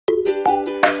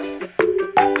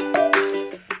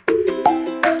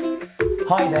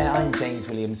Hi there, I'm James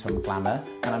Williams from Glamour,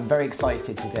 and I'm very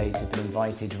excited today to have been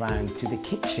invited round to the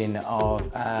kitchen of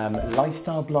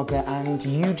lifestyle blogger and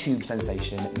YouTube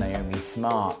sensation Niomi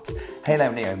Smart.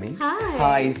 Hello Naomi. Hi.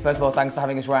 Hi, first of all thanks for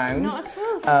having us round. Not at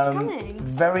all, thanks for coming.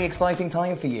 Very exciting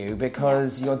time for you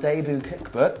because your debut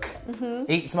cookbook,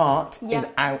 Eat Smart, is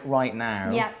out right now.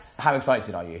 Yes. How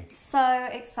excited are you? So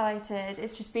excited.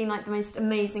 It's just been like the most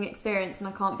amazing experience and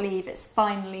I can't believe it's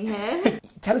finally here.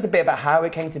 Tell us a bit about how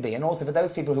it came to be, and also for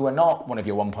those people who are not one of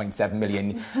your 1.7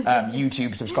 million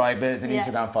YouTube subscribers and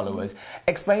Instagram followers,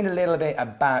 explain a little bit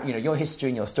about your history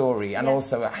and your story, and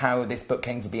also how this book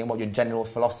came to be and what your general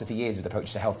philosophy is with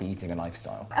approach to healthy eating and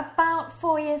lifestyle. About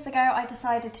 4 years ago, I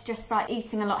decided to just start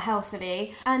eating a lot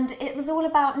healthily, and it was all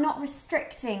about not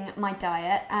restricting my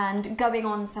diet and going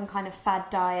on some kind of fad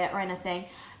diet or anything.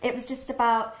 It was just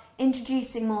about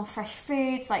introducing more fresh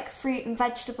foods like fruit and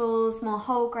vegetables, more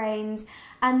whole grains,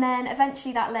 and then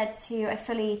eventually that led to a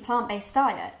fully plant-based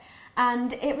diet.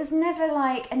 And it was never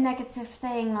like a negative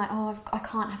thing like, oh, I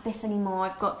can't have this anymore,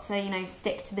 I've got to,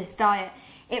 stick to this diet.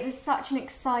 It was such an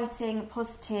exciting,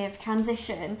 positive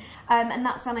transition, and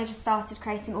that's when I just started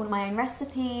creating all of my own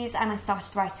recipes and I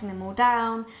started writing them all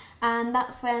down, and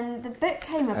that's when the book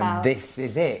came about. And this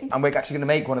is it. And we're actually going to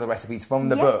make one of the recipes from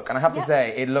the book, and I have to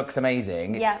say, it looks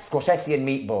amazing. It's squashetti and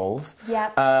meatballs.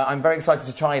 Yeah. I'm very excited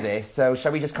to try this, so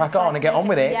shall we just crack on and get on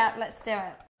with it? Yeah, let's do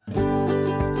it.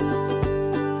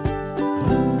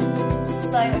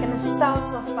 So we're going to start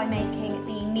off by making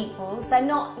the meatballs. They're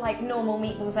not like normal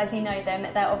meatballs as you know them,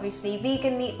 they're obviously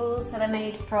vegan meatballs, so they're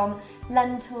made from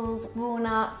lentils,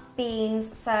 walnuts,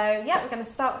 beans. So yeah, we're going to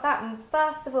start with that, and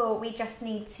first of all we just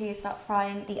need to start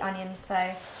frying the onions,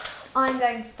 so I'm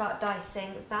going to start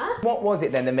dicing that. What was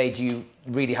it then that made you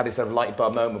really have this sort of light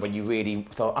bulb moment when you really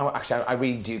thought, oh actually I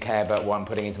really do care about what I'm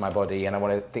putting into my body and I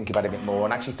want to think about it a bit more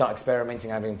and actually start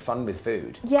experimenting and having fun with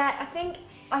food? Yeah, I think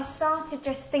I started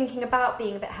just thinking about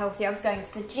being a bit healthier. I was going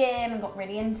to the gym and got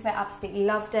really into it, absolutely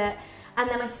loved it. And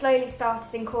then I slowly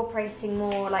started incorporating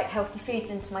more like healthy foods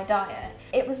into my diet.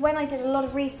 It was when I did a lot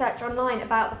of research online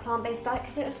about the plant-based diet,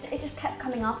 because it just kept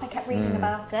coming up, I kept reading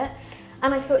about it.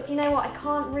 And I thought, do you know what, I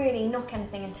can't really knock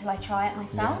anything until I try it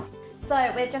myself.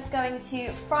 So we're just going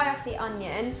to fry off the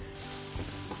onion.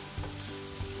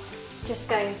 Just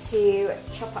going to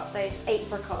chop up those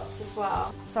apricots as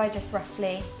well. So I just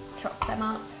roughly chop them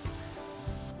up.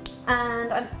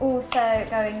 And I'm also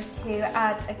going to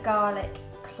add a garlic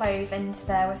clove into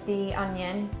there with the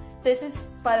onion. This is,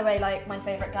 by the way, like my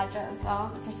favourite gadget as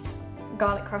well, just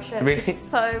garlic crusher. It's really? Just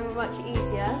so much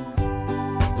easier.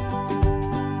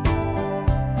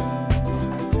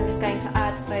 So I'm just going to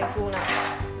add those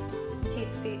walnuts to the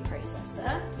food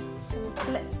processor and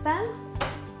blitz them.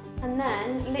 And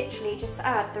then literally just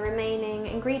add the remaining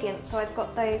ingredients. So I've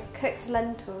got those cooked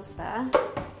lentils there.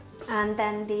 And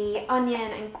then the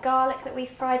onion and garlic that we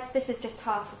fried, so this is just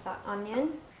half of that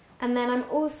onion. And then I'm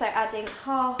also adding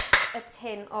half a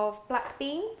tin of black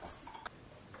beans,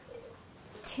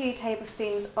 2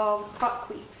 tablespoons of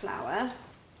buckwheat flour,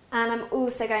 and I'm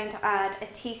also going to add a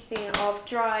teaspoon of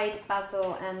dried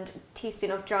basil and a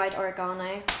teaspoon of dried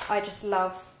oregano. I just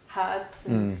love herbs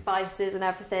and spices and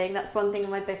everything. That's one thing in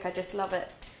my book, I just love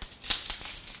it.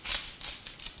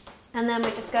 And then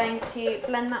we're just going to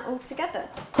blend that all together.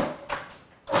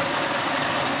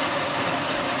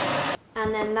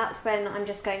 And then that's when I'm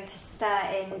just going to stir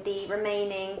in the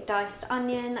remaining diced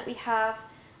onion that we have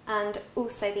and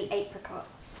also the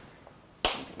apricots.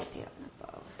 I'm going to do that in a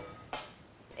bowl.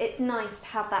 It's nice to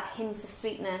have that hint of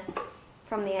sweetness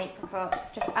from the apricots,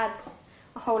 just adds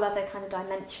a whole other kind of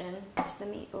dimension to the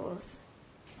meatballs.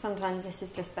 Sometimes this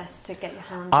is just best to get your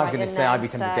hands I was going to say, I'd be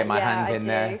tempted to get my hands in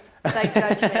there. Don't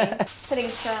judge me. Putting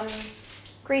some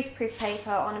greaseproof paper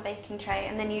on a baking tray,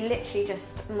 and then you literally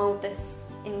just mould this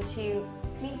into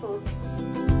meatballs.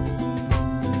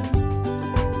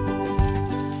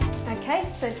 Okay,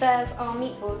 so there's our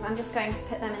meatballs. I'm just going to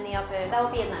put them in the oven. They'll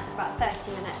be in there for about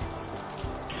 30 minutes.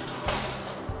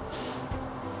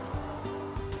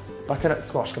 Butternut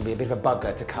squash can be a bit of a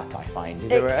bugger to cut, I find. It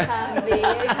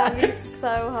can be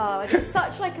so hard. It's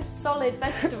such like a solid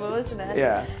vegetable, isn't it?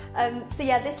 Yeah. So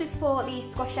yeah, this is for the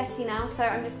squashetti now, so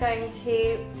I'm just going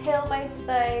to peel both of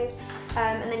those,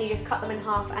 and then you just cut them in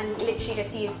half and literally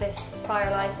just use this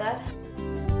spiralizer.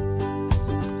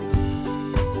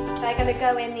 They're going to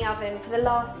go in the oven for the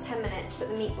last 10 minutes that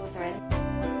the meatballs are in.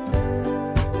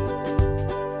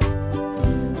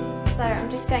 So I'm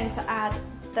just going to add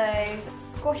those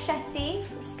squashetti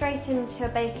straight into a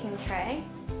baking tray,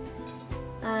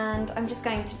 and I'm just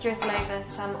going to drizzle over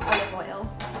some olive oil.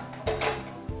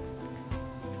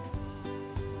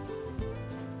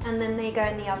 and then they go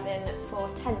in the oven for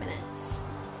 10 minutes.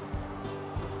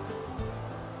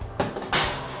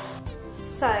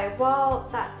 So while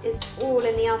that is all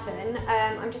in the oven,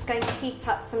 I'm just going to heat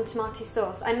up some tomato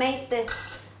sauce. I made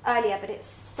this earlier, but it's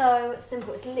so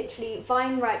simple. It's literally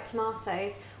vine-ripe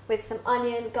tomatoes with some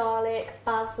onion, garlic,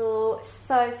 basil.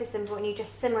 So simple, and you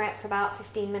just simmer it for about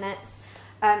 15 minutes.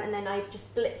 And then I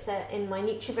just blitz it in my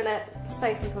NutriBullet.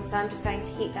 So simple, so I'm just going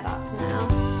to heat that up now.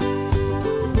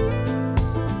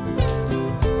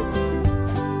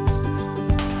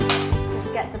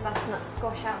 Just get the butternut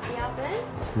squash out the oven.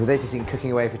 So this has been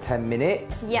cooking away for 10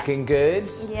 minutes. Yep. Looking good.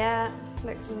 Yeah,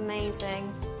 looks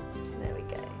amazing. There we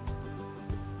go.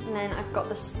 And then I've got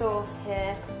the sauce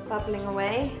here bubbling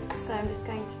away, so I'm just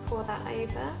going to pour that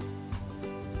over.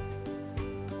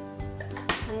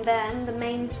 And then the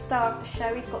main star of the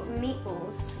show, we've got the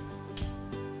meatballs.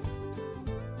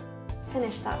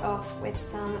 Finish that off with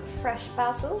some fresh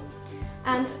basil.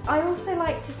 And I also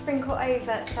like to sprinkle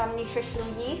over some nutritional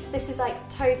yeast. This is like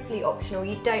totally optional,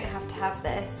 you don't have to have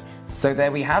this. So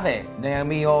there we have it.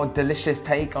 Naomi, your delicious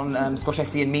take on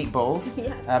squashetti and meatballs.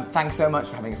 Yeah. Thanks so much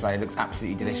for having us around. It looks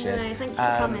absolutely delicious. No, thank you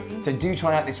for coming. So do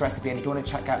try out this recipe, and if you want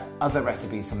to check out other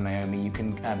recipes from Naomi, you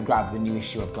can grab the new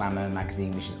issue of Glamour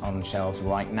magazine, which is on shelves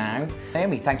right now.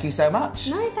 Naomi, thank you so much.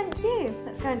 No, thank you.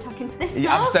 Let's go and tuck into this Yeah,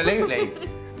 now. absolutely.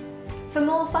 For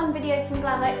more fun videos from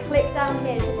Glamour, click down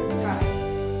here to subscribe.